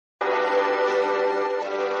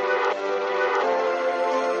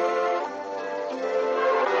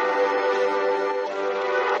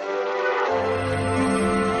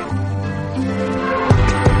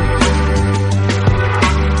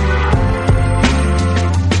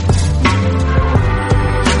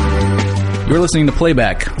You're listening to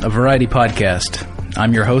Playback, a Variety podcast.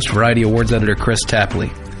 I'm your host, Variety Awards editor Chris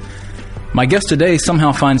Tapley. My guest today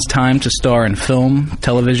somehow finds time to star in film,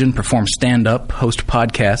 television, perform stand-up, host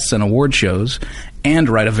podcasts and award shows, and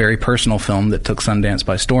write a very personal film that took Sundance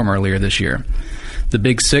by storm earlier this year. The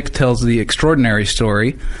Big Sick tells the extraordinary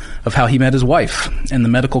story of how he met his wife and the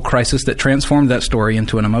medical crisis that transformed that story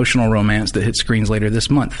into an emotional romance that hits screens later this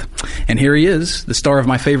month. And here he is, the star of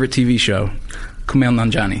my favorite TV show, Kumail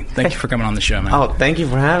Nanjiani. Thank you for coming on the show, man. Oh, thank you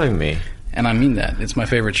for having me. And I mean that. It's my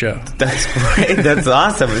favorite show. That's great. That's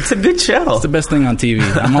awesome. It's a good show. It's the best thing on TV.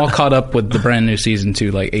 I'm all caught up with the brand new season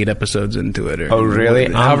 2, like 8 episodes into it. Oh,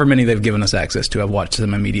 really? However many they've given us access to. I've watched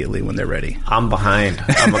them immediately when they're ready. I'm behind.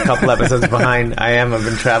 I'm a couple episodes behind. I've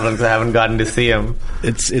been traveling because I haven't gotten to see them.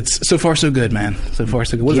 It's so far so good, man. So far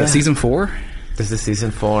so good. What is that, season 4? This is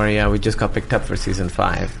season 4, yeah. We just got picked up for season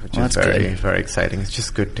 5, which is very exciting. It's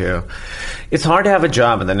just good, too. It's hard to have a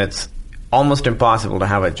job, and then it's almost impossible to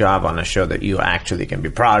have a job on a show that you actually can be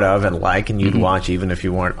proud of and like, and you'd watch even if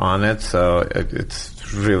you weren't on it. So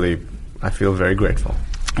it's really, I feel very grateful.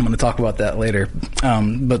 I'm going to talk about that later.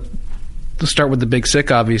 But to start with The Big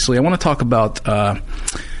Sick, obviously, I want to talk about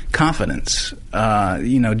confidence.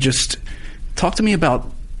 Just talk to me about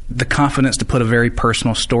the confidence to put a very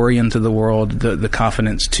personal story into the world, the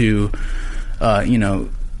confidence to,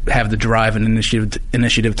 have the drive and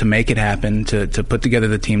initiative to make it happen, to put together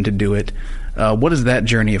the team to do it. What has that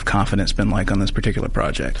journey of confidence been like on this particular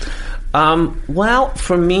project? Well,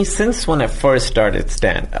 for me, since when I first started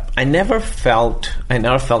stand-up, I never felt like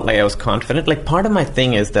I was confident. Like, part of my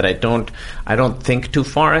thing is that I don't think too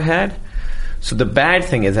far ahead. So the bad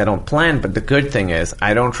thing is I don't plan, but the good thing is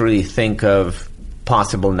I don't really think of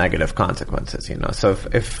possible negative consequences, So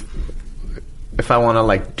if I want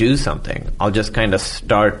to do something, I'll just kind of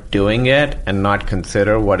start doing it and not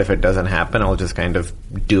consider what if it doesn't happen. I'll just kind of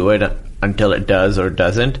do it until it does or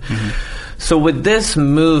doesn't. Mm-hmm. So with this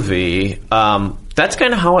movie, that's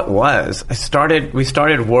kind of how it was. We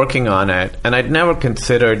started working on it, and I'd never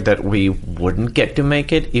considered that we wouldn't get to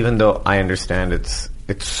make it, even though I understand it's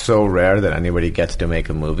so rare that anybody gets to make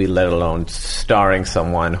a movie, let alone starring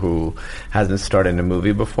someone who hasn't starred in a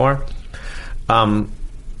movie before.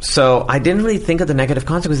 So I didn't really think of the negative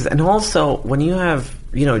consequences. And also, when you have,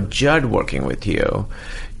 Judd working with you,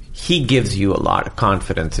 he gives you a lot of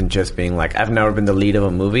confidence in just being like, I've never been the lead of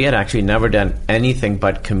a movie. I'd actually never done anything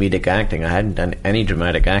but comedic acting. I hadn't done any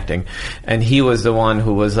dramatic acting. And he was the one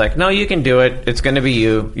who was like, no, you can do it. It's going to be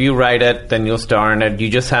you. You write it, then you'll star in it. You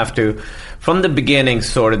just have to, from the beginning,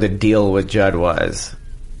 sort of the deal with Judd was,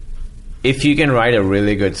 if you can write a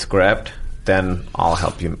really good script, then I'll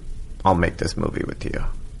help you. I'll make this movie with you.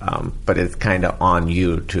 But it's kind of on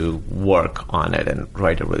you to work on it and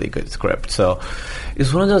write a really good script. So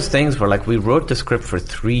it's one of those things where, we wrote the script for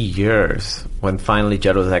 3 years when finally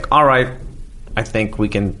Judd was like, all right, I think we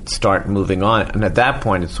can start moving on. And at that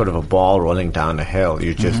point, it's sort of a ball rolling down a hill.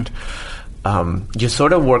 You're just, you're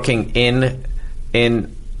sort of working in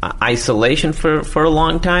isolation for a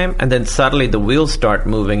long time, and then suddenly the wheels start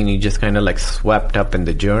moving and you just kind of swept up in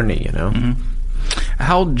the journey, Mm-hmm.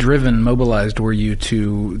 How driven, mobilized were you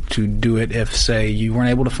to do it if, say, you weren't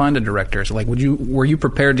able to find a director? So, were you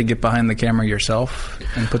prepared to get behind the camera yourself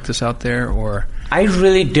and put this out there, or? I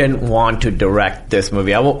really didn't want to direct this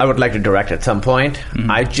movie. I would like to direct at some point.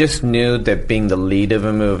 Mm-hmm. I just knew that being the lead of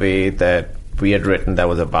a movie that we had written that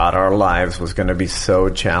was about our lives was going to be so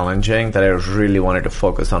challenging that I really wanted to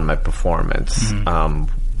focus on my performance.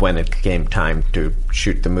 Mm-hmm. When it came time to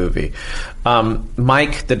shoot the movie.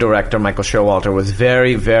 Mike, the director, Michael Showalter, was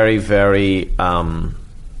very, very, very...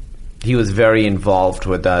 he was very involved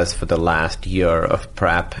with us for the last year of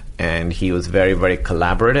prep, and he was very, very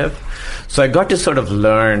collaborative. So I got to sort of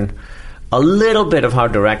learn a little bit of how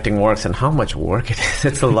directing works and how much work it is.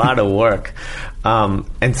 It's a lot of work.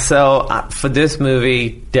 And so for this movie,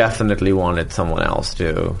 definitely wanted someone else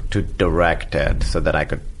to direct it so that I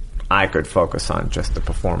could focus on just the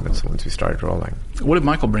performance once we started rolling. What did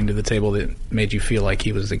Michael bring to the table that made you feel like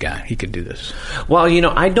he was the guy? He could do this? Well,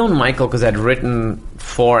 I'd known Michael because I'd written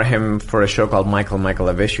for him for a show called Michael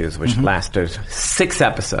Have Issues, which lasted 6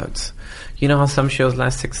 episodes. You know how some shows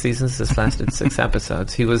last 6 seasons? This lasted 6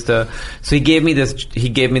 episodes. So he gave me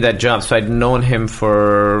that job. So I'd known him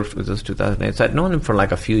it was 2008. So I'd known him for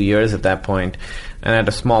a few years at that point. And I had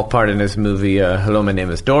a small part in his movie, Hello, My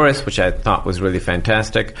Name is Doris, which I thought was really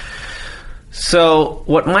fantastic. So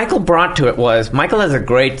what Michael brought to it was, Michael has a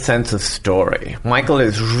great sense of story. Michael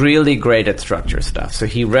is really great at structure stuff. So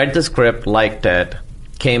he read the script, liked it,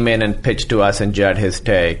 came in and pitched to us and Judd his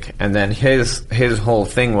take. And then his whole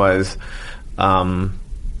thing was,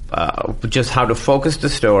 just how to focus the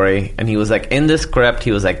story. And he was like, in this script,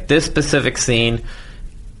 he was like, this specific scene,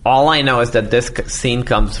 all I know is that this scene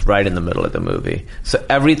comes right in the middle of the movie. So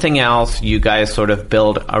everything else, you guys sort of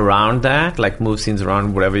build around that, like move scenes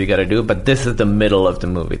around whatever you got to do. But this is the middle of the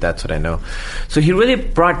movie. That's what I know. So he really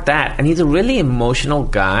brought that. And he's a really emotional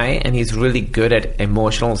guy. And he's really good at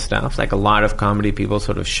emotional stuff. Like a lot of comedy people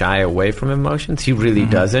sort of shy away from emotions. He really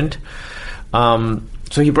doesn't.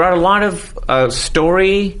 So he brought a lot of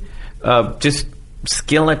story, just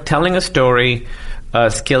skill at telling a story,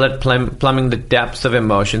 skill at plumbing the depths of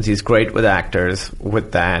emotions. He's great with actors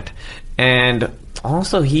with that. And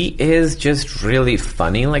also he is just really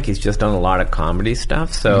funny. Like he's just done a lot of comedy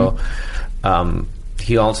stuff. So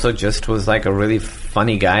he also just was like a really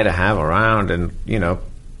funny guy to have around and, you know,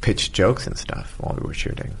 pitch jokes and stuff while we were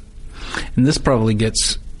shooting. And this probably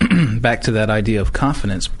gets back to that idea of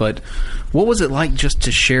confidence, but what was it like just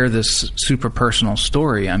to share this super personal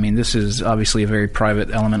story? I mean, this is obviously a very private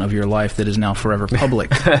element of your life that is now forever public.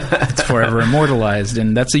 It's forever immortalized,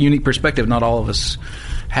 and that's a unique perspective not all of us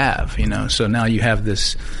have, you know. So now you have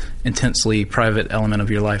this intensely private element of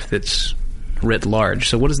your life that's writ large.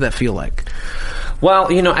 So what does that feel like?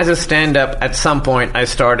 Well, you know, as a stand-up, at some point I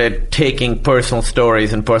started taking personal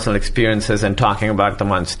stories and personal experiences and talking about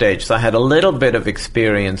them on stage. So I had a little bit of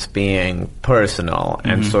experience being personal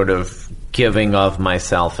and sort of giving of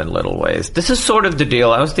myself in little ways. This is sort of the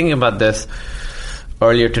deal. I was thinking about this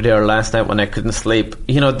earlier today or last night when I couldn't sleep.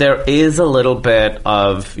 You know, there is a little bit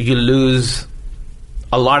of, you lose,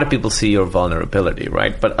 a lot of people see your vulnerability,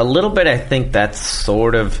 right? But a little bit, I think that's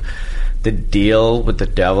sort of the deal with the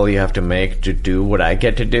devil you have to make to do what I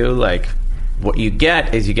get to do. Like, what you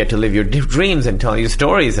get is you get to live your dreams and tell your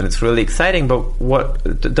stories, and it's really exciting. But what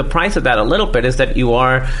the price of that a little bit is that you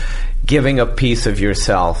are giving a piece of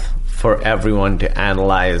yourself for everyone to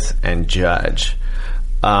analyze and judge.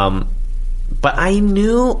 But I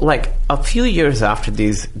knew, like, a few years after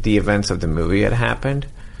the events of the movie had happened,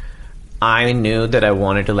 I knew that I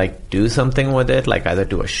wanted to, like, do something with it, like either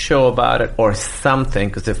do a show about it or something,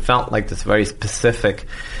 because it felt like this very specific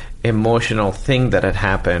emotional thing that had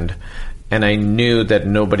happened, and I knew that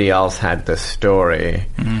nobody else had this story,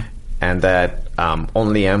 and that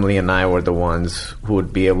only Emily and I were the ones who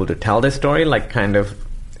would be able to tell this story. Like, kind of,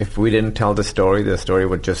 if we didn't tell the story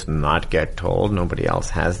would just not get told. Nobody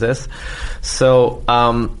else has this. So,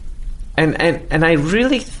 and I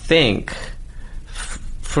really think,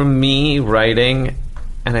 for me, writing,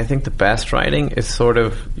 and I think the best writing is sort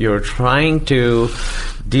of, you're trying to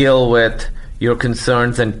deal with your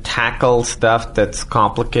concerns and tackle stuff that's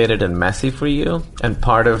complicated and messy for you. And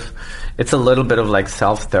part of, it's a little bit of like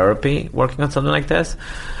self-therapy working on something like this.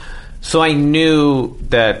 So I knew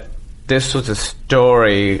that this was a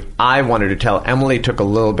story I wanted to tell. Emily took a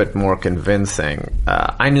little bit more convincing.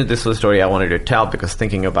 I knew this was a story I wanted to tell because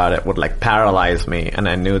thinking about it would like paralyze me, and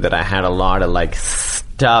I knew that I had a lot of like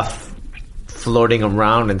stuff floating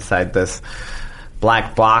around inside this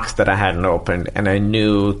black box that I hadn't opened, and I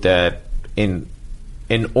knew that in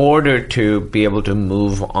order to be able to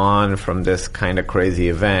move on from this kind of crazy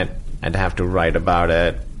event, I'd have to write about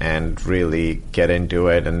it and really get into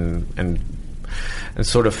it and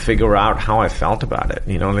sort of figure out how I felt about it.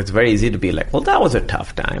 You know, and it's very easy to be like, well, that was a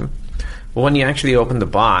tough time. But when you actually open the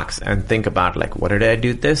box and think about, like, what did I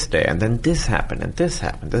do this day? And then this happened, and this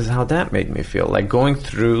happened. This is how that made me feel. Like, going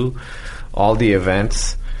through all the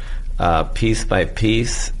events piece by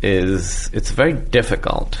piece it's very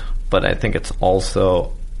difficult. But I think it's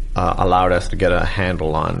also allowed us to get a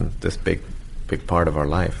handle on this big part of our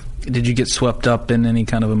life. Did you get swept up in any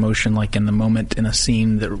kind of emotion, like in the moment in a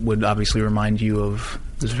scene that would obviously remind you of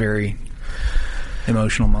this very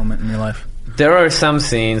emotional moment in your life? There are some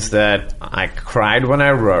scenes that I cried when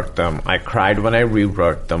I wrote them. I cried when I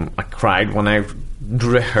rewrote them. I cried when I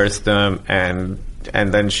rehearsed them, and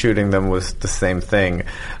then shooting them was the same thing.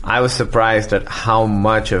 I was surprised at how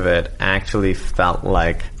much of it actually felt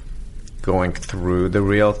like going through the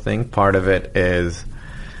real thing. Part of it is,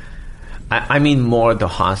 I mean more the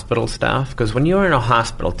hospital stuff, because when you're in a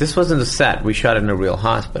hospital, this wasn't a set, we shot in a real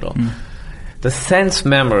hospital. The sense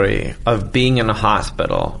memory of being in a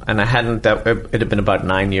hospital, and it had been about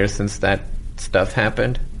 9 years since that stuff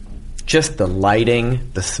happened. Just the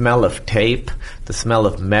lighting, the smell of tape, the smell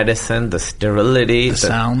of medicine, the sterility, the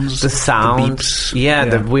sounds, the beeps. Yeah,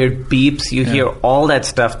 the weird beeps you hear, all that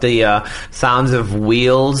stuff, the sounds of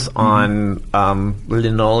wheels on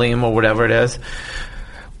linoleum or whatever it is.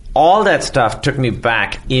 All that stuff took me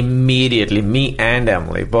back immediately, me and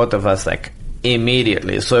Emily, both of us, like,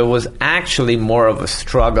 immediately. So it was actually more of a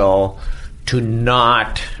struggle to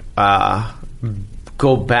not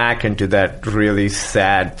go back into that really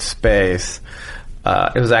sad space.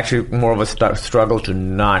 It was actually more of a struggle to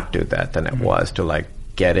not do that than it was to like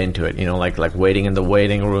get into it. You know, like waiting in the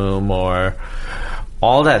waiting room or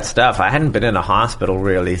all that stuff. I hadn't been in a hospital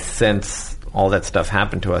really since all that stuff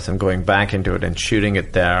happened to us, and going back into it and shooting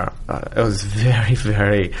it there, it was very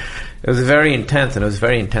intense, and it was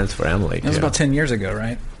very intense for Emily. It was about 10 years ago,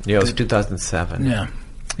 right? Yeah, it was 2007. Yeah.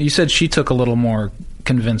 You said she took a little more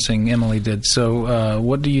convincing, Emily did. So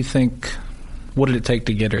what do you think, what did it take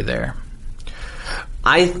to get her there?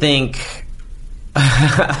 I think...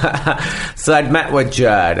 So I'd met with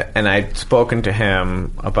Judd, and I'd spoken to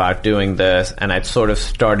him about doing this, and I'd sort of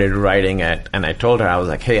started writing it, and I told her, I was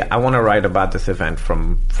like, hey, I want to write about this event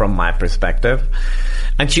from my perspective.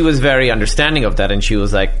 And she was very understanding of that, and she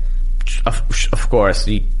was like, of course,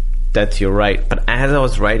 that's your right. But as I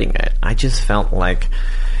was writing it, I just felt like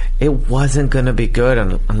it wasn't going to be good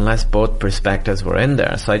unless both perspectives were in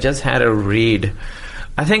there. So I just had to read.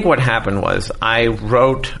 I think what happened was I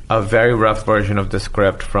wrote a very rough version of the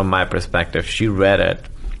script from my perspective. She read it,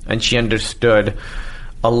 and she understood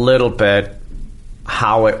a little bit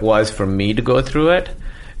how it was for me to go through it,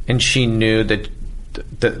 and she knew that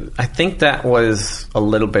I think that was a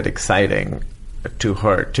little bit exciting to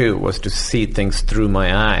her too, was to see things through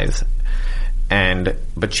my eyes.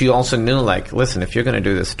 But she also knew, like, listen, if you're going to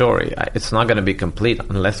do this story, it's not going to be complete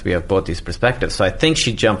unless we have both these perspectives. So I think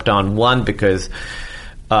she jumped on one because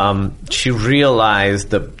she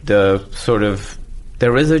realized the sort of,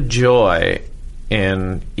 there is a joy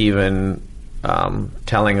in even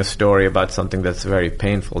telling a story about something that's very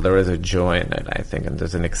painful. There is a joy in it, I think, and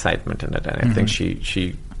there's an excitement in it. And I think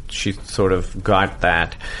she sort of got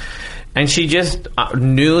that. And she just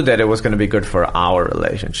knew that it was going to be good for our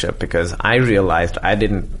relationship, because I realized I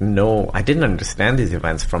didn't understand these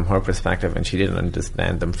events from her perspective, and she didn't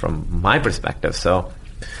understand them from my perspective. So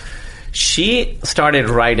she started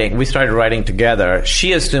writing. We started writing together.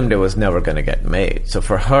 She assumed it was never going to get made. So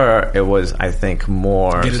for her, it was, I think,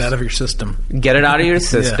 more... Get it out of your system. Get it out of your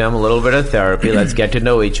system, Yeah. A little bit of therapy. Let's get to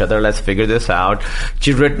know each other. Let's figure this out.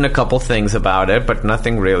 She'd written a couple things about it, but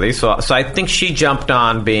nothing really. So I think she jumped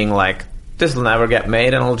on being like, this will never get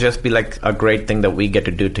made, and it'll just be like a great thing that we get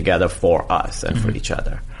to do together for us and for each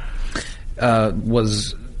other.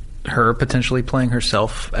 Was her potentially playing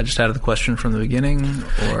herself just out of the question from the beginning?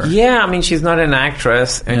 Or Yeah, I mean, she's not an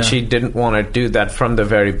actress, and Yeah. she didn't want to do that from the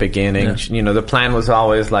very beginning. Yeah. You know, the plan was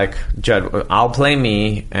always like, Judd, I'll play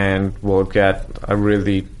me, and we'll get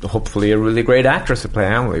hopefully a really great actress to play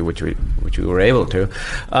Emily, which we were able to.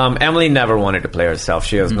 Emily never wanted to play herself.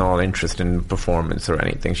 She has no interest in performance or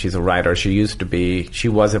anything. She's a writer. She used to be. She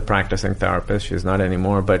was a practicing therapist. She's not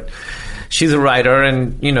anymore, but she's a writer,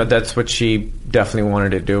 and you know, that's what she definitely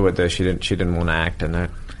wanted to do with this. She didn't want to act in it.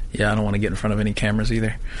 Yeah, I don't want to get in front of any cameras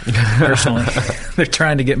either, personally. They're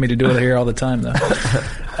trying to get me to do it here all the time,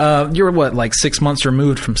 though. You're, what, like 6 months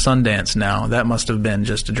removed from Sundance now. That must have been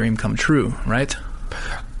just a dream come true, right?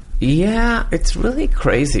 Yeah, it's really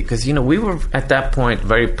crazy because, you know, we were at that point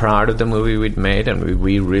very proud of the movie we'd made, and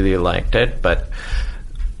we really liked it, but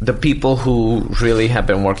the people who really have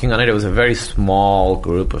been working on it was a very small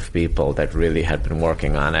group of people that really had been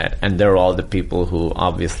working on it, and they're all the people who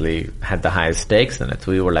obviously had the highest stakes in it.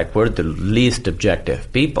 So we were like, we're the least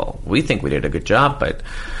objective people. We think we did a good job, but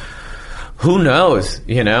who knows,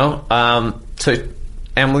 you know? So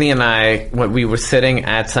Emily and I, when we were sitting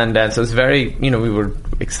at Sundance, it was very, you know, we were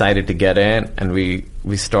excited to get in, and we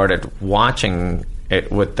started watching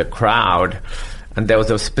it with the crowd, and there was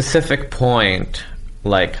a specific point,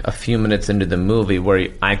 like a few minutes into the movie, where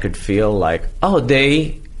I could feel like, oh,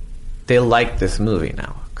 they like this movie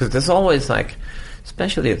now. Because there's always, like,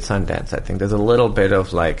 especially at Sundance, I think there's a little bit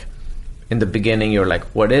of like, in the beginning you're like,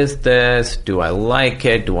 what is this? Do I like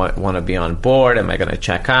it? Do I want to be on board? Am I going to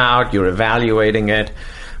check out? You're evaluating it.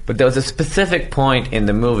 But there was a specific point in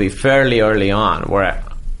the movie fairly early on where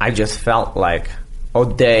I just felt like, oh,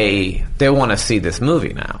 they want to see this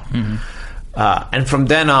movie now. And from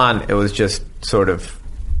then on, it was just sort of...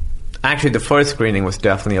 Actually, the first screening was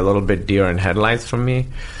definitely a little bit deer in headlights for me.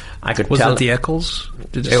 I could tell... Was it the Eccles?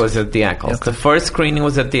 It was at the Eccles. Okay. The first screening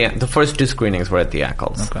was at the... The first two screenings were at the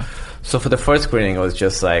Eccles. Okay. So for the first screening, it was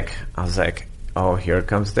just like... I was like, oh, here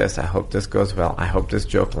comes this. I hope this goes well. I hope this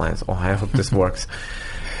joke lands. Oh, I hope this works.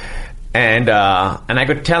 And I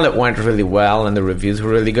could tell it went really well, and the reviews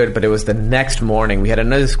were really good, but it was the next morning. We had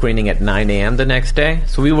another screening at 9 a.m. the next day.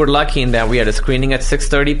 So we were lucky in that we had a screening at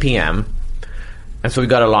 6:30 p.m., and so we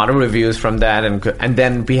got a lot of reviews from that, and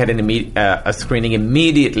then we had a screening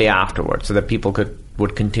immediately afterwards so that people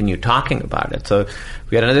would continue talking about it. So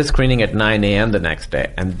we had another screening at 9 a.m. the next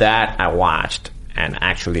day, and that I watched. and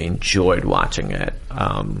actually enjoyed watching it.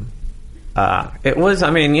 It was, I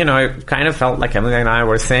mean, it kind of felt like Emily and I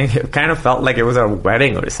were saying, it kind of felt like it was a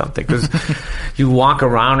wedding or something, because you walk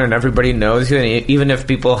around and everybody knows you, and even if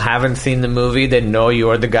people haven't seen the movie, they know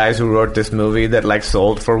you're the guys who wrote this movie that like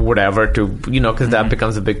sold for whatever to, because that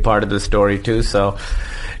becomes a big part of the story too. So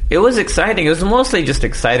it was exciting. It was mostly just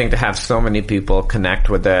exciting to have so many people connect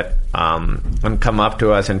with it, and come up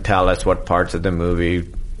to us and tell us what parts of the movie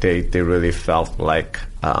they really felt like,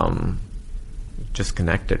 just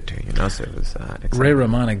connected to, so it was exciting. Ray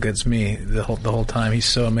Romano gets me the whole time. He's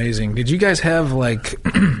so amazing. Did you guys have like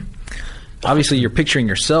obviously you're picturing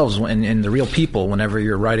yourselves and the real people whenever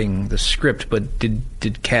you're writing the script, but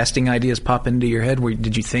did casting ideas pop into your head?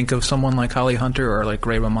 Did you think of someone like Holly Hunter or like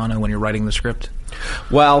Ray Romano when you're writing the script?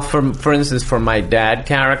 Well, for instance, for my dad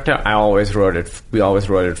character, we always wrote it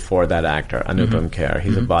for that actor, Anupam Kher.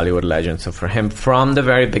 He's a Bollywood legend. So for him, from the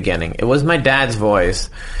very beginning, it was my dad's voice.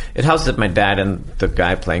 It helps that my dad and the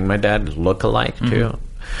guy playing my dad look alike too.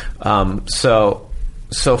 So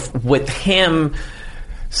with him,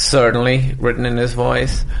 certainly written in his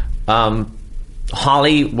voice.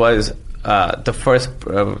 Holly was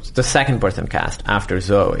the second person cast after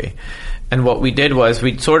Zoe. And what we did was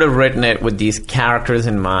we'd sort of written it with these characters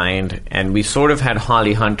in mind, and we sort of had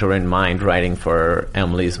Holly Hunter in mind writing for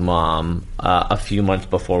Emily's mom a few months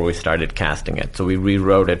before we started casting it. So we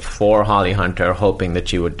rewrote it for Holly Hunter, hoping that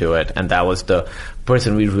she would do it, and that was the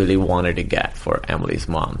person we really wanted to get for Emily's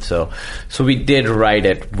mom. So we did write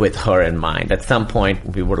it with her in mind. At some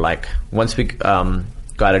point, we were like, once we got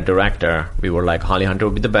a director, we were like, Holly Hunter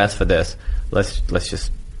would be the best for this. Let's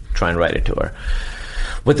just try and write it to her.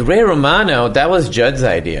 With Ray Romano, that was Judd's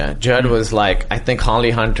idea. Judd was like, I think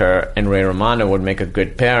Holly Hunter and Ray Romano would make a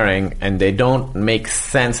good pairing, and they don't make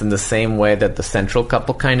sense in the same way that the central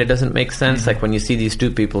couple kind of doesn't make sense. Like when you see these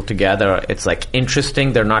two people together, it's like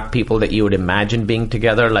interesting. They're not people that you would imagine being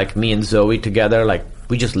together, like me and Zoe together. Like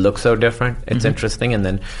we just look so different. It's interesting. And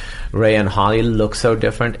then Ray and Holly look so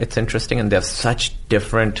different. It's interesting. And they have such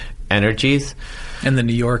different energies. And the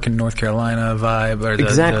New York and North Carolina vibe. Or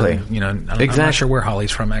exactly. I'm not sure where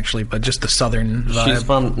Holly's from, actually, but just the southern vibe. She's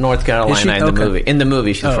from North Carolina in the movie. In the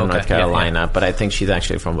movie, she's from North Carolina, but I think she's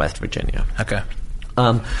actually from West Virginia. Okay.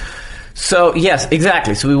 So, yes,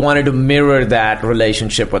 exactly. So we wanted to mirror that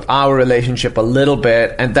relationship with our relationship a little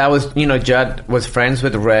bit. And that was, Judd was friends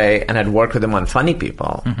with Ray and had worked with him on Funny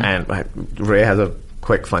People. And Ray has a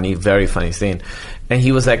quick, very funny scene. And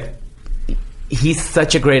he was like, he's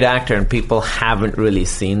such a great actor, and people haven't really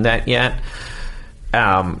seen that yet.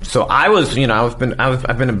 So I was, I've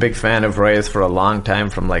been a big fan of Ray's for a long time,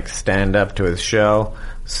 from like stand up to his show.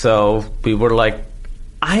 So we were like,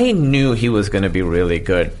 I knew he was going to be really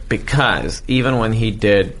good, because even when he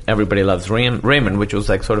did Everybody Loves Raymond, which was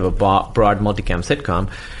like sort of a broad multicam sitcom,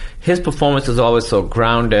 his performance is always so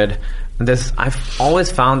grounded. I've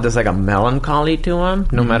always found there's like a melancholy to him,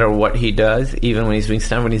 no matter what he does. Even when he's doing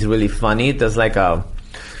stand, when he's really funny, there's like a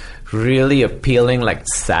really appealing, like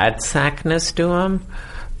sad sackness to him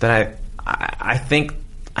that I think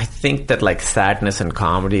that like sadness and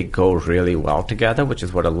comedy go really well together, which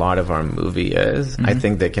is what a lot of our movie is. I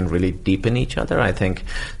think they can really deepen each other. I think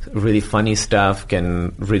really funny stuff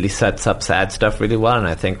can really sets up sad stuff really well, and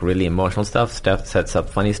I think really emotional stuff sets up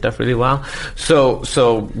funny stuff really well.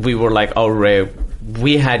 So we were like, oh, Ray,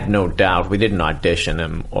 we had no doubt. We didn't audition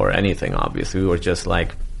him or anything, obviously. We were just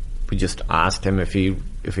like, we just asked him if he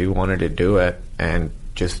wanted to do it, and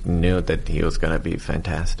just knew that he was going to be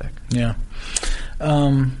fantastic. Yeah.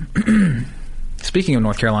 Speaking of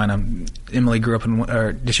North Carolina, Emily grew up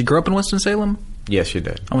did she grow up in Winston-Salem? Yes, she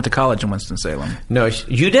did. I went to college in Winston-Salem. No,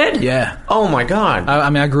 you did? Yeah. Oh, my God.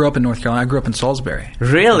 I grew up in North Carolina. I grew up in Salisbury.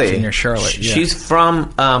 Really? Near Charlotte. Yeah. She's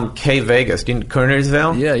from K Vegas. Do you know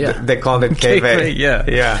Kernersville? Yeah. They called it K Vegas.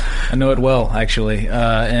 Yeah. I know it well, actually.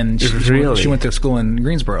 And she went to school in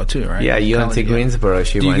Greensboro, too, right? Yeah, UNC Greensboro.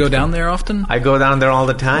 Do you go down there often? I go down there all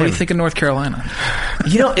the time. What do you think of North Carolina?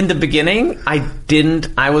 In the beginning,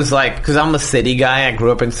 I was like, because I'm a city guy. I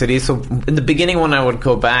grew up in cities. So in the beginning, when I would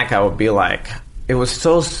go back, I would be like, it was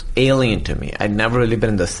so alien to me. I'd never really been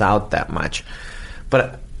in the South that much.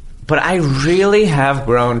 But I really have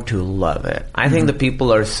grown to love it. I think the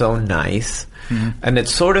people are so nice. And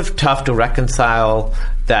it's sort of tough to reconcile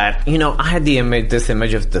that, I had this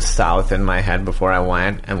image of the South in my head before I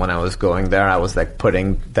went. And when I was going there, I was like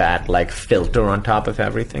putting that like filter on top of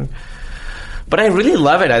everything. But I really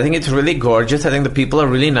love it. I think it's really gorgeous. I think the people are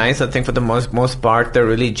really nice. I think for the most part, they're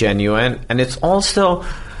really genuine. And it's also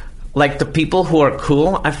like the people who are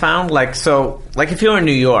cool, I found like if you're in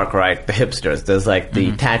New York, right, the hipsters, there's like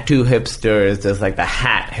the tattoo hipsters, there's like the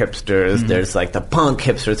hat hipsters, there's like the punk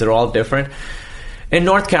hipsters. They're all different. In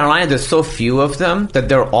North Carolina, there's so few of them that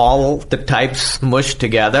they're all the types smushed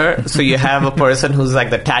together. So you have a person who's like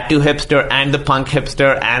the tattoo hipster and the punk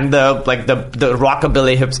hipster and the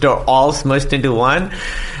rockabilly hipster all smushed into one.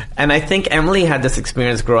 And I think Emily had this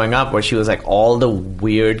experience growing up where she was like all the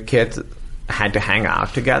weird kids had to hang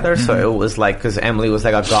out together. So it was like, because Emily was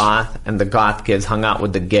like a goth, and the goth kids hung out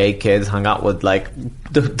with the gay kids, hung out with like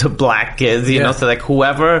the black kids, you know. So like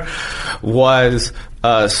whoever was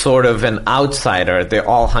sort of an outsider, they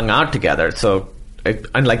all hung out together. So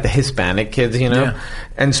unlike the Hispanic kids, you know.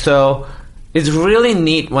 And so it's really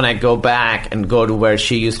neat when I go back and go to where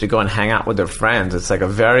she used to go and hang out with her friends. It's like a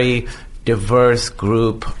very diverse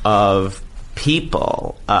group of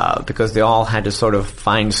people, because they all had to sort of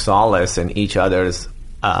find solace in each other's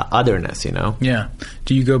otherness, you know? Yeah.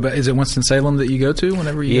 Do you go back? Is it Winston-Salem that you go to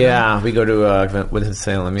whenever you go? We go to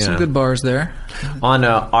Winston-Salem, Some good bars there. On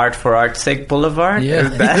Art for Art's Sake Boulevard? Yeah,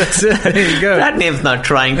 that's it. There you go. That name's not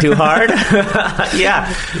trying too hard.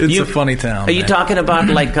 Yeah. It's a funny town. Are you talking about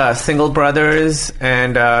like Single Brothers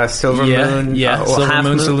and Silver Moon? Yeah, Silver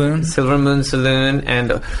Moon Saloon. Silver Moon Saloon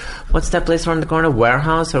and... What's that place around the corner?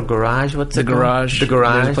 Warehouse or Garage? What's it called? Garage. The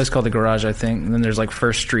Garage. There's a place called the Garage, I think. And then there's like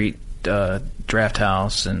First Street Draft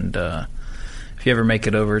House, and if you ever make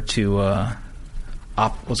it over to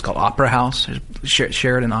what's it called, Opera House,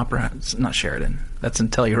 Sheridan Opera House. Not Sheridan. That's in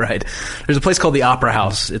Telluride. There's a place called the Opera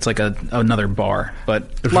House. It's like another bar,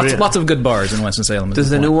 but lots of good bars in Winston-Salem.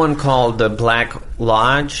 There's a new one called the Black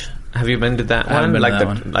Lodge. Have you been to that one? I haven't been to that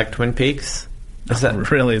one. Like Twin Peaks?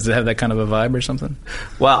 Really? Does it have that kind of a vibe or something?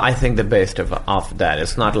 Well, I think they're based off that.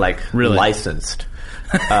 It's not like licensed.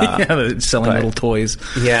 They're selling little toys.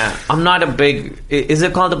 Yeah. I'm not a big... Is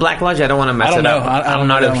it called the Black Lodge? I don't want to mess it up. I'm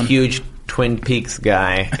not a huge Twin Peaks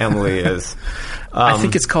guy. Emily is. I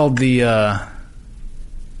think it's called the...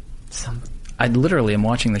 I literally am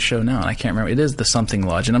watching the show now, and I can't remember. It is the something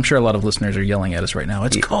lodge, and I'm sure a lot of listeners are yelling at us right now.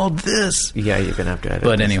 It's called this. Yeah, you're gonna have to edit.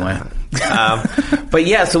 But anyway, but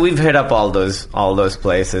yeah, so we've hit up all those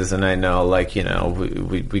places, and I know, like, you know,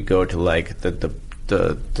 we go to like the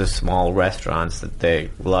small restaurants that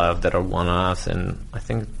they love that are one-offs, and I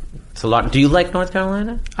think it's a lot. Do you like North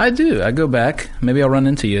Carolina? I do. I go back. Maybe I'll run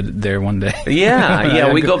into you there one day.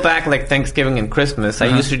 Yeah. We go back like Thanksgiving and Christmas. I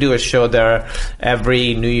used to do a show there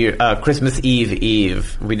every New Year, Christmas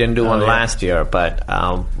Eve. We didn't do one last year, but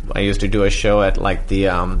I used to do a show at like the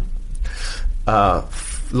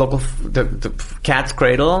local the Cat's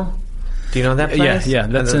Cradle. Do you know that place? Yeah.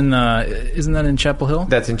 That's in. Isn't that in Chapel Hill?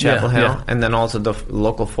 That's in Chapel Hill, and then also the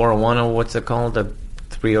local 401 or what's it called? The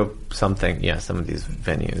 3 or something. Yeah, some of these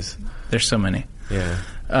venues. There's so many. Yeah.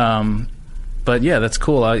 But yeah, that's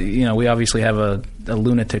cool. We obviously have a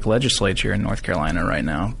lunatic legislature in North Carolina right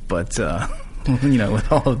now, but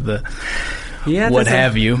with all of the what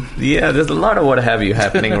have you. Yeah, there's a lot of what have you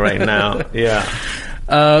happening right now. Yeah.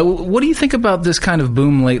 What do you think about this kind of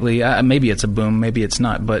boom lately? Maybe it's a boom, maybe it's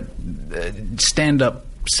not, but stand-up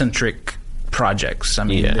centric projects. I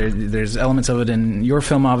mean, there's elements of it in your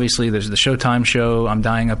film, obviously. There's the Showtime show, I'm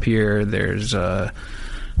Dying Up Here. There's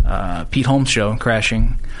Pete Holmes' show,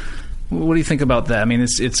 Crashing. What do you think about that? I mean,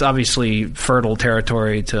 it's obviously fertile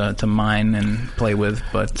territory to mine and play with,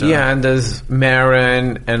 but... and there's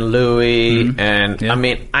Maron and Louis, and I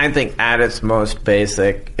mean, I think at its most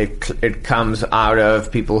basic, it comes out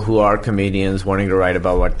of people who are comedians wanting to write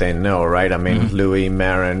about what they know, right? I mean, Louis,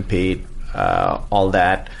 Maron, Pete, all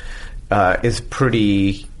that is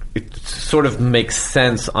pretty... It sort of makes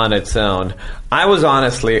sense on its own. I was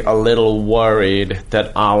honestly a little worried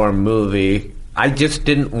that our movie... I just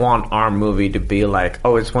didn't want our movie to be like,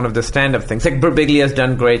 oh, it's one of the stand-up things. Like, Birbiglia's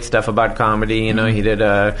done great stuff about comedy. You know, he did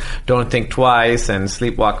Don't Think Twice and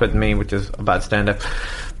Sleepwalk With Me, which is about stand-up.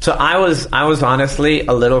 So I was honestly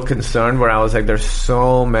a little concerned, where I was like, there's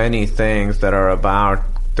so many things that are about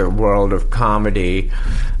the world of comedy.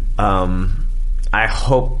 I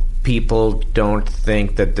hope people don't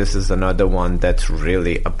think that this is another one that's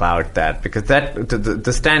really about that, because that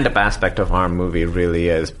the stand-up aspect of our movie really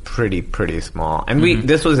is pretty small. And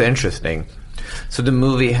this was interesting. So the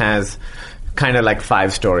movie has kind of like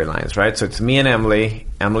 5 storylines, right? So it's me and Emily,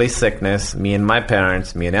 Emily's sickness, me and my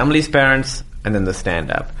parents, me and Emily's parents, and then the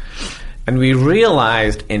stand-up. And we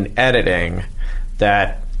realized in editing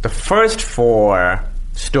that the first 4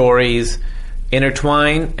 stories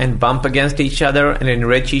intertwine and bump against each other and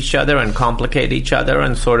enrich each other and complicate each other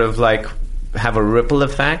and sort of like have a ripple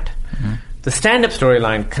effect. The stand-up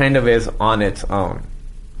storyline kind of is on its own.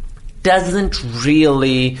 doesn't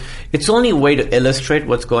really, it's only a way to illustrate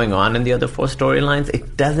what's going on in the other 4 storylines.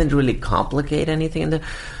 It doesn't really complicate anything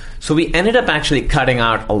so we ended up actually cutting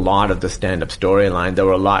out a lot of the stand-up storyline. There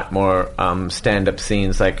were a lot more stand-up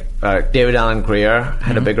scenes. Like David Alan Grier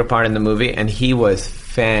had a bigger part in the movie, and he was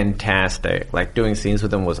fantastic. Like, doing scenes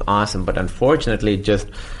with him was awesome. But unfortunately, just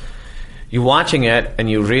you're watching it and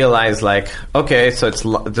you realize, like, okay, so it's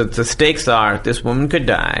the stakes are this woman could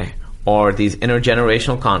die, or these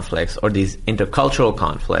intergenerational conflicts, or these intercultural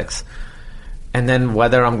conflicts. And then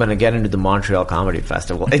whether I'm going to get into the Montreal Comedy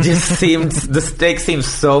Festival. It just seems, the stakes seem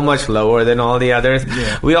so much lower than all the others.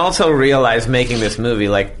 Yeah. We also realized making this movie,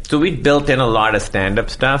 like, so we built in a lot of stand-up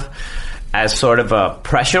stuff as sort of a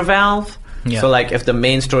pressure valve. Yeah. So, like, if the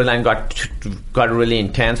main storyline got really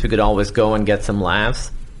intense, we could always go and get some laughs.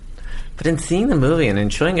 But in seeing the movie and in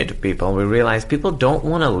showing it to people, we realized people don't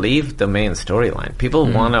want to leave the main storyline. People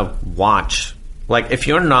want to watch. Like, if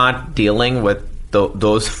you're not dealing with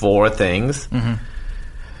those 4 things,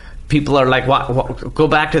 people are like, what, go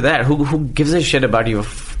back to that. Who gives a shit about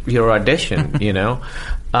your audition, you know?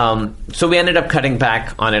 So we ended up cutting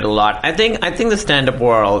back on it a lot. I think the stand-up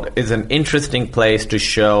world is an interesting place to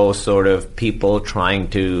show sort of people trying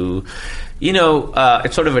to, you know,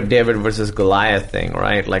 it's sort of a David versus Goliath thing,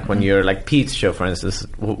 right? Like, when you're, like, Pete's show, for instance,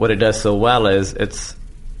 what it does so well is it's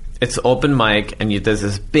open mic, and there's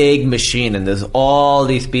this big machine, and there's all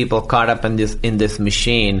these people caught up in this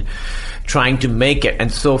machine trying to make it,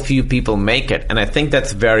 and so few people make it. And I think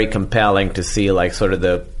that's very compelling to see, like, sort of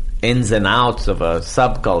the ins and outs of a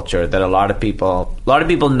subculture that a lot of people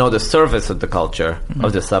know the surface of the culture,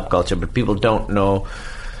 of the subculture, but people don't know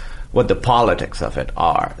what the politics of it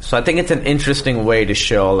are. So I think it's an interesting way to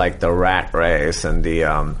show, like, the rat race and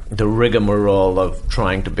the rigmarole of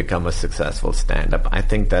trying to become a successful stand-up. I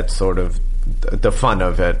think that's sort of the fun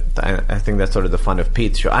of it. I think that's sort of the fun of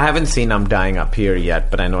Pete's show. I haven't seen I'm Dying Up Here yet,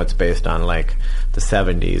 but I know it's based on, like, the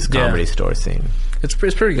 70s comedy store scene. It's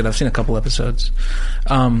pretty good. I've seen a couple episodes.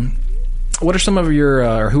 What are some of your,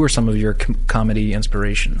 or who are some of your comedy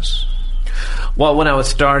inspirations? Well, when I was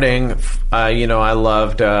starting, you know, I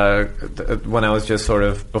loved when I was just sort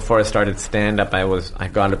of, before I started stand-up, I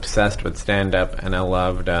got obsessed with stand-up, and I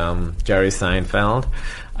loved Jerry Seinfeld.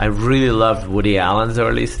 I really loved Woody Allen's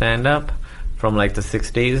early stand-up from, like, the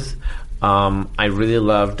 60s. I really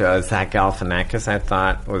loved Zach Galifianakis. I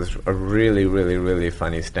thought was a really, really, really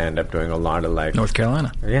funny stand-up, doing a lot of, like, North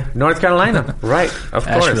Carolina. Yeah, North Carolina, right? Of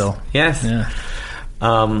course, Asheville. Yes. Yeah.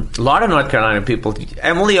 A lot of North Carolina people.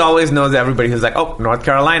 Emily always knows everybody who's like, oh, North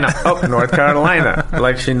Carolina, oh, North Carolina.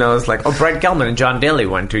 Like, she knows, like, oh, Brett Gelman and John Daly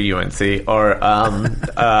went to UNC, or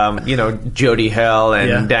you know, Jody Hill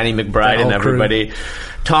and Danny McBride and everybody. Crew.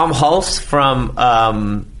 Tom Hulse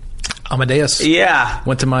from Amadeus. Yeah.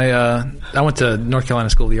 Went to I went to North Carolina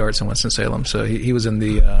School of the Arts in Winston-Salem, so he was in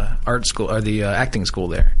the art school, or the acting school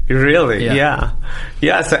there. Really? Yeah.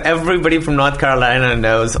 So everybody from North Carolina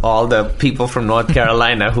knows all the people from North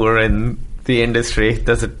Carolina who are in the industry.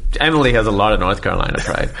 Emily has a lot of North Carolina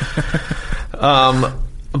pride.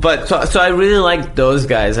 But so I really liked those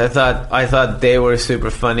guys. I thought they were super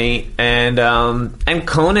funny, and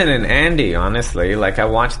Conan and Andy, honestly, like, I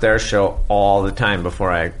watched their show all the time before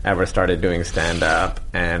I ever started doing stand up,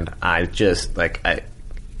 and I just, like,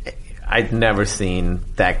 I'd never seen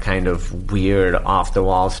that kind of weird, off the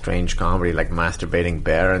wall, strange comedy, like Masturbating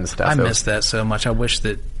Bear and stuff. I miss that so much. I wish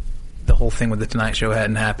that the whole thing with the Tonight Show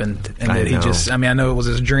hadn't happened, and that he just, I mean, I know it was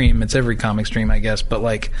his dream. It's every comic's dream, I guess, but,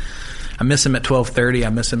 like, I miss him at 12:30. I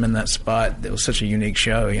miss him in that spot. It was such a unique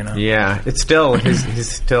show, you know. Yeah, it's still it's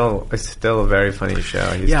still a very funny show.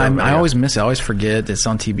 I always miss it. I always forget it's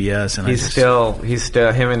on TBS, and he's still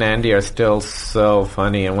him and Andy are still so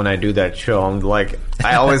funny. And when I do that show, I'm like,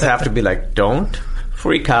 I always have to be like, don't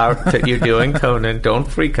freak out that you're doing Conan. Don't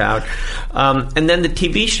freak out. And then the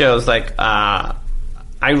TV shows, like, I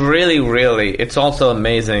really, it's also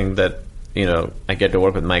amazing that, you know, I get to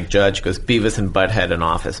work with Mike Judge, because Beavis and Butthead and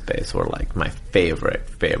Office Space were, like, my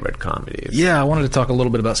favorite comedies. Yeah, I wanted to talk a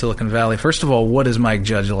little bit about Silicon Valley. First of all, what is Mike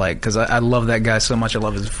Judge like? Because I love that guy so much. I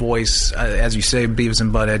love his voice. As you say, Beavis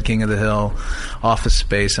and Butthead, King of the Hill, Office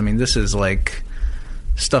Space. I mean, this is, like,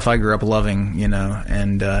 stuff I grew up loving, you know.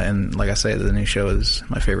 And like I say, the new show is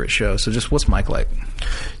my favorite show. So just what's Mike like?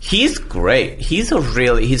 He's great. He's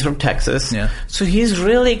from Texas. Yeah. So he's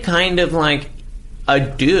really kind of like a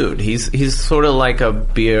dude. He's sort of like a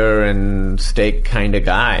beer and steak kind of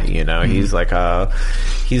guy, you know. Mm-hmm.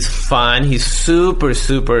 He's fun. He's super,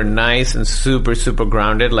 super nice and super, super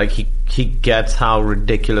grounded. Like, he gets how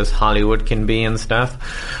ridiculous Hollywood can be and stuff.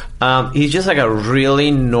 He's just like a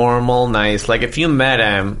really normal, nice, like, if you met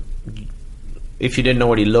him, if you didn't know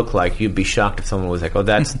what he looked like, you'd be shocked if someone was like, oh,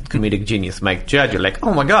 that's comedic genius Mike Judge. You're like,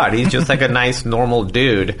 oh my God, he's just like a nice, normal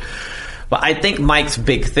dude. But I think Mike's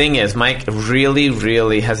big thing is Mike really,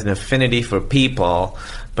 really has an affinity for people,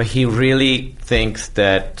 but he really thinks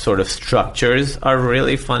that sort of structures are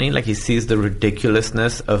really funny. Like, he sees the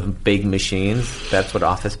ridiculousness of big machines. That's what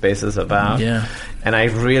Office Space is about. Yeah. And I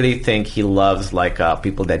really think he loves, like,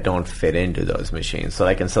 people that don't fit into those machines. So,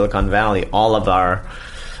 like, in Silicon Valley,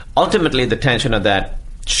 ultimately, the tension of that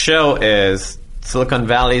show is Silicon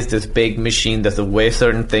Valley is this big machine. There's a way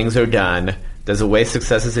certain things are done. There's a way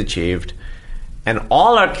success is achieved. And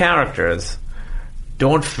all our characters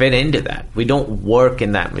don't fit into that. We don't work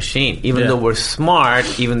in that machine. Even though we're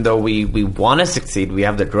smart, even though we want to succeed, we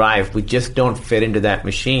have the drive, we just don't fit into that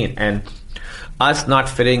machine. And us not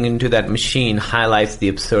fitting into that machine highlights the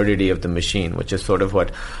absurdity of the machine, which is sort of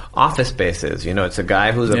what Office Space is. You know, it's a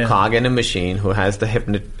guy who's a cog in a machine who has the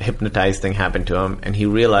hypnotized thing happen to him, and he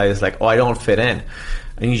realized, like, oh, I don't fit in.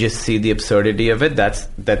 And you just see the absurdity of it. That's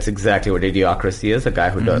exactly what Idiocracy is, a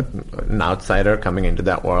guy who does, an outsider coming into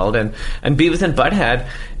that world. And Beavis and Butthead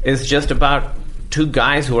is just about two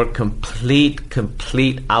guys who are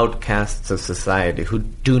complete outcasts of society, who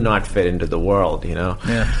do not fit into the world, you know?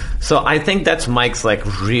 Yeah. So I think that's Mike's, like,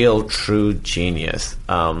 real, true genius.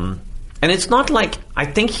 And it's not like, I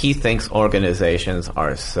think he thinks organizations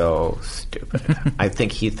are so stupid. I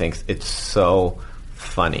think he thinks it's so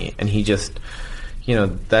funny. And he just, you know,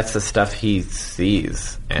 that's the stuff he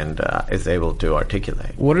sees and is able to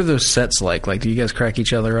articulate. What are those sets like? Like, do you guys crack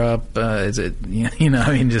each other up? Is it, you know,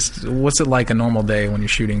 I mean, just what's it like a normal day when you're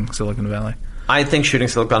shooting Silicon Valley? I think shooting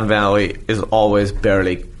Silicon Valley is always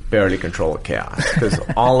barely controlled chaos, because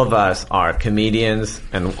all of us are comedians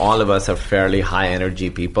and all of us are fairly high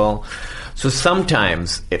energy people. So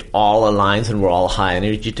sometimes it all aligns and we're all high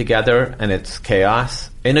energy together and it's chaos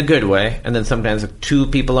in a good way. And then sometimes two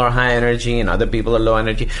people are high energy and other people are low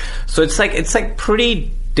energy. So it's like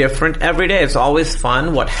pretty different every day. It's always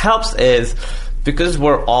fun. What helps is, because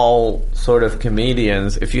we're all sort of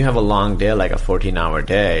comedians, if you have a long day, like a 14-hour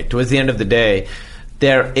day, towards the end of the day,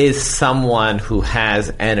 there is someone who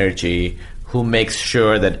has energy who makes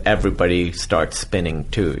sure that everybody starts spinning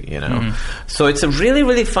too, you know? Mm-hmm. So it's a really,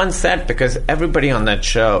 really fun set, because everybody on that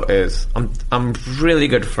show is, I'm really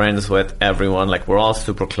good friends with everyone. Like, we're all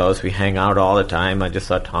super close. We hang out all the time. I just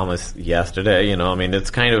saw Thomas yesterday, you know? I mean, it's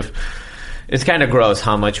kind of gross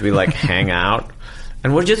how much we, like, hang out.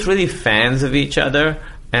 And we're just really fans of each other.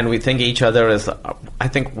 And we think each other is, I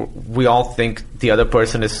think we all think the other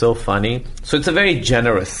person is so funny. So it's a very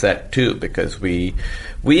generous set too, because we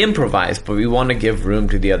improvise, but we want to give room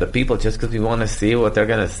to the other people just because we want to see what they're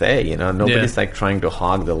going to say. You know, nobody's like trying to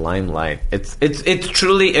hog the limelight. It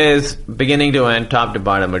truly is, beginning to end, top to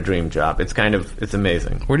bottom, a dream job. It's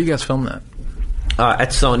amazing. Where do you guys film that?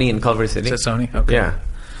 At Sony in Culver City. Is that Sony? Okay. Yeah.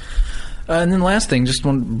 And then last thing, just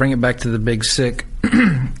want to bring it back to the Big Sick.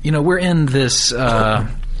 You know, we're in this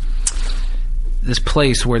this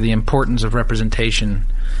place where the importance of representation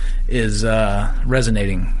is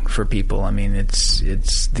resonating for people. I mean,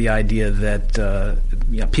 it's the idea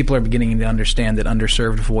that people are beginning to understand that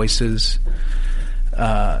underserved voices,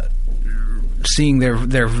 seeing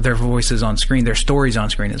their voices on screen, their stories on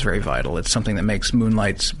screen, is very vital. It's something that makes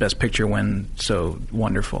Moonlight's Best Picture win so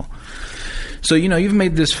wonderful. So, you know, you've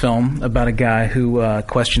made this film about a guy who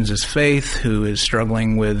questions his faith, who is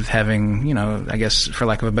struggling with having, you know, I guess, for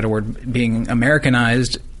lack of a better word, being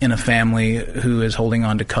Americanized in a family who is holding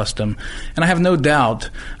on to custom. And I have no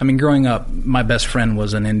doubt, I mean, growing up, my best friend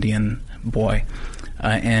was an Indian boy.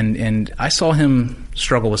 And I saw him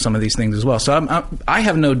struggle with some of these things as well. So I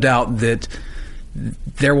have no doubt that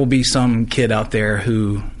there will be some kid out there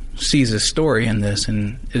who sees a story in this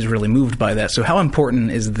and is really moved by that. So how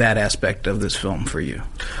important is that aspect of this film for you?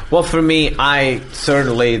 Well, for me,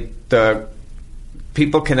 the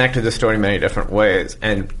people connect to the story in many different ways,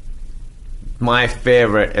 and my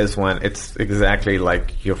favorite is when it's exactly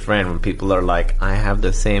like your friend, when people are like, I have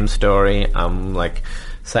the same story, I'm like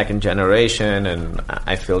second generation and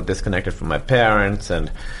I feel disconnected from my parents,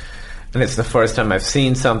 and it's the first time I've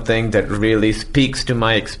seen something that really speaks to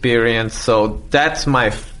my experience. So that's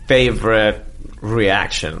my favorite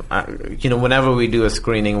reaction. Whenever we do a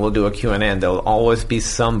screening, we'll do a Q&A, and there'll always be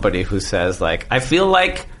somebody who says, like, I feel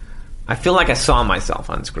like I saw myself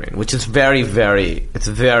on screen, which is very, very, it's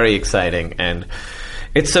very exciting, and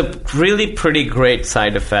it's a really pretty great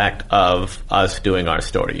side effect of us doing our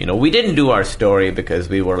story. You know, we didn't do our story because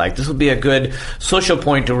we were like, this will be a good social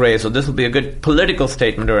point to raise, or this will be a good political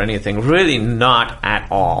statement or anything. Really not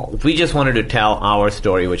at all. We just wanted to tell our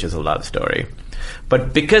story, which is a love story.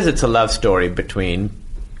 But because it's a love story between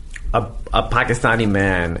a Pakistani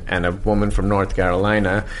man and a woman from North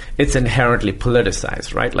Carolina, it's inherently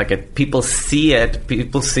politicized, right? Like people see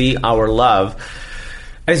our love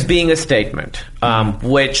as being a statement,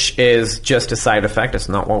 which is just a side effect. It's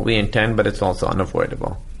not what we intend, but it's also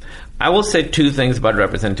unavoidable. I will say two things about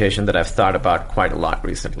representation that I've thought about quite a lot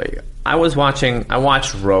recently. I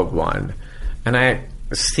watched Rogue One, and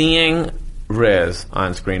seeing Riz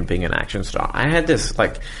on screen being an action star, I had this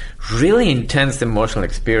like really intense emotional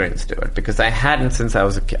experience to it, because I hadn't since I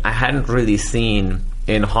was a kid. I hadn't really seen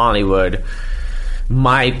in Hollywood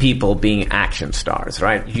my people being action stars,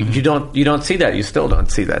 right? You don't see that. You still don't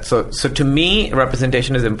see that. So to me,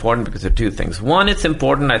 representation is important because of two things. One, it's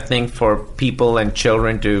important, I think, for people and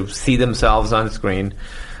children to see themselves on screen.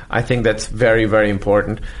 I think that's very, very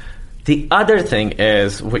important. The other thing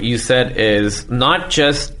is what you said is not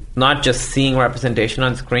just seeing representation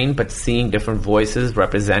on screen, but seeing different voices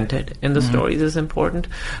represented in the stories is important.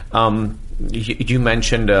 You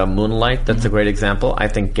mentioned Moonlight. That's a great example. I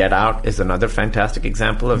think Get Out is another fantastic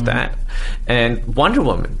example of that. And Wonder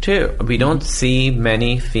Woman, too. We don't see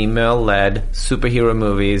many female-led superhero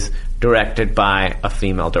movies directed by a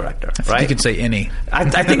female director, right? You could say any.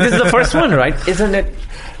 I think this is the first one, right? Isn't it?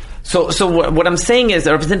 So what I'm saying is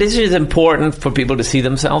that representation is important for people to see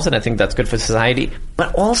themselves, and I think that's good for society.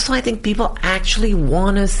 But also, I think people actually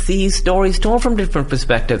want to see stories told from different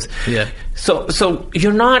perspectives. Yeah. So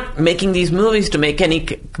you're not making these movies to make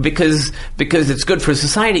because it's good for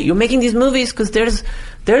society. You're making these movies because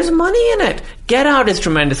there's money in it. Get Out is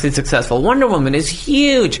tremendously successful. Wonder Woman is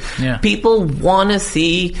huge. Yeah. People want to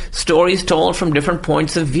see stories told from different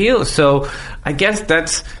points of view. So I guess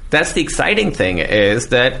that's the exciting thing, is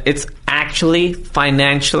that it's actually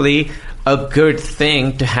financially a good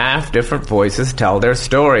thing to have different voices tell their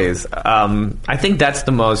stories. I think that's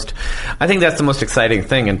the most exciting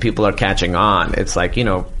thing, and people are catching on. It's like,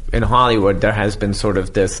 in Hollywood, there has been sort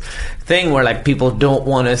of this thing where like people don't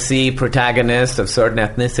want to see protagonists of certain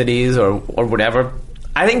ethnicities or whatever.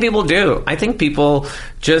 I think people do. I think people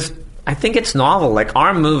I think it's novel. Like,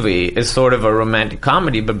 our movie is sort of a romantic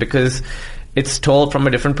comedy, but because it's told from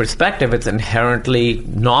a different perspective, it's inherently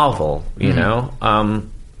novel, you know?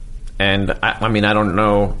 And I mean, I don't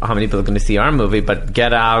know how many people are going to see our movie, but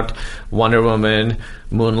Get Out, Wonder Woman,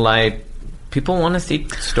 Moonlight, people want to see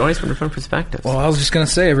stories from different perspectives. Well, I was just going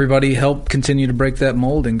to say, everybody help continue to break that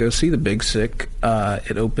mold and go see The Big Sick.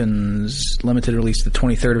 It opens limited release the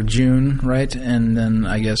 23rd of June, right? And then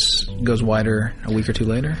I guess goes wider a week or two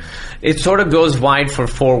later? It sort of goes wide for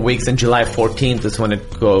 4 weeks, and July 14th is when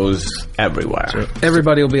it goes everywhere. So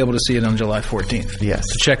everybody will be able to see it on July 14th. Yes.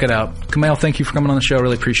 So check it out. Kumail, thank you for coming on the show.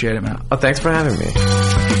 Really appreciate it, man. Oh, thanks for having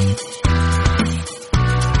me.